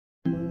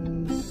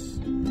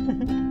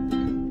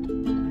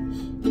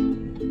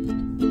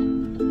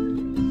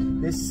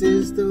This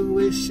is the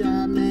wish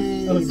I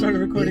made. Oh, it started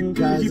recording.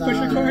 Did you push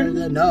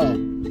record? No.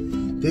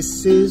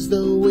 This is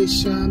the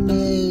wish I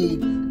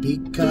made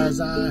because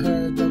I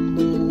heard the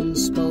moon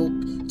spoke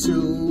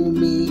to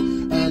me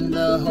and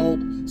the hope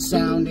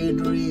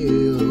sounded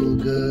real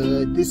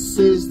good. This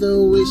is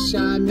the wish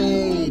I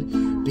made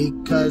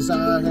because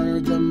I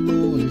heard the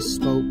moon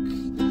spoke.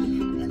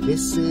 And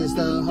this is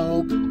the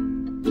hope.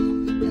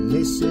 And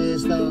this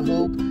is the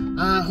hope.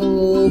 I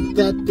hope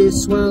that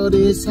this world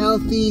is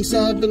healthy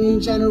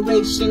 7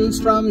 generations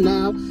from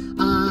now.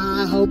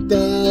 I hope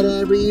that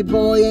every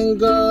boy and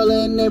girl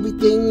and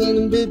everything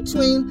in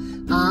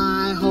between.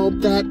 I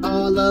hope that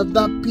all of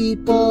the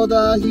people,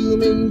 the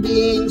human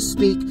beings,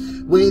 speak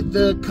with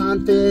the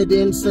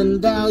confidence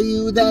and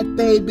value that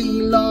they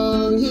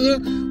belong here.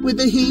 With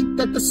the heat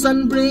that the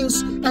sun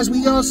brings as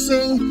we all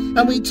sing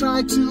and we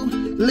try to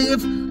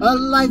live a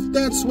life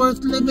that's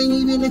worth living,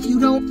 even if you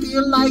don't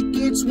feel like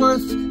it's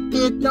worth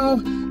it. No,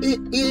 it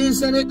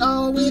is, and it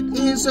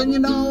is, and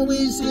it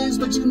always is.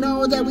 But you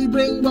know that we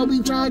bring what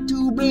we try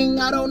to bring.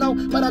 I don't know,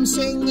 but I'm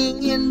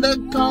singing in the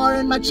car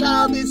and my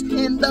child is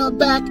in the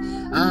back.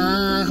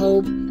 I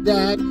hope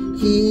that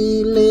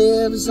he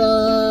lives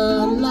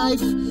a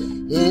life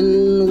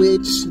in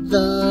which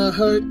the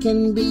hurt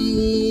can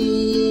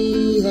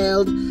be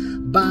held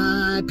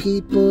by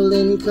people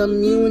in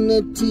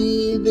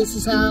community. This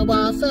is how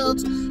I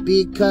felt,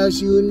 because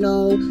you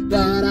know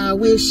that I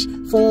wish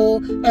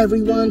for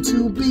everyone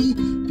to be.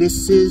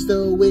 This is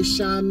the wish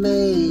I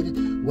made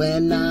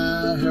when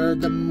I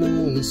heard the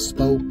moon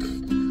spoke.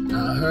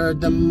 I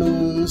heard the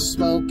moon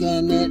spoke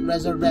and it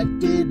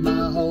resurrected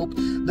my hope.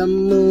 The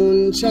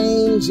moon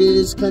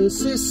changes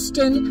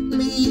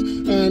consistently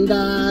and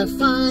I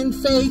find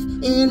faith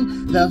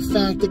in the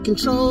fact it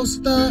controls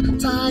the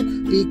tide,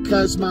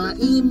 because my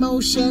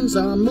emotions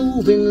are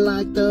moving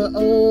like the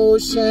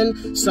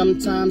ocean.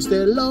 Sometimes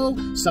they're low,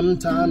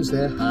 sometimes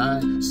they're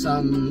high,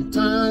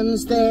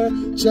 sometimes they're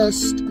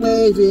just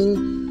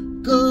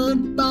waving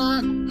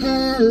goodbye,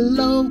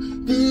 hello.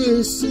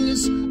 This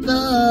is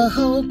the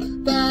hope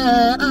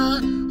that I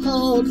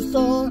hold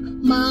for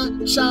my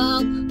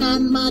child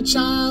and my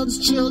child's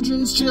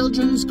children's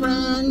children's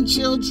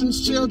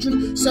grandchildren's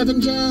children.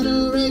 7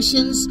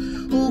 generations.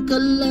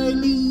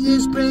 Ukulele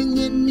is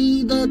bringing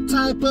me the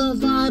type of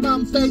vibe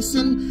I'm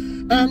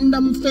facing, and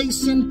I'm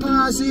facing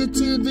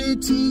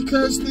positivity,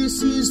 cause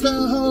this is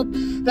the hope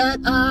that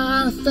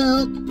I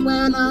felt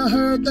when I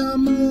heard the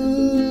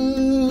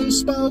moon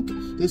spoke.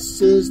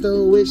 This is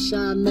the wish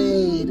I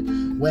made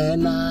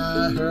when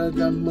I heard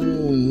the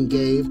moon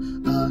gave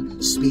a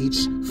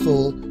speech,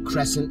 full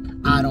crescent.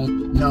 I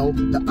don't know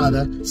the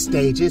other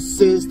stage.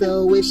 This is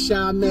the wish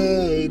I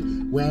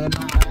made when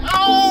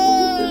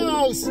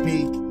I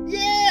speak.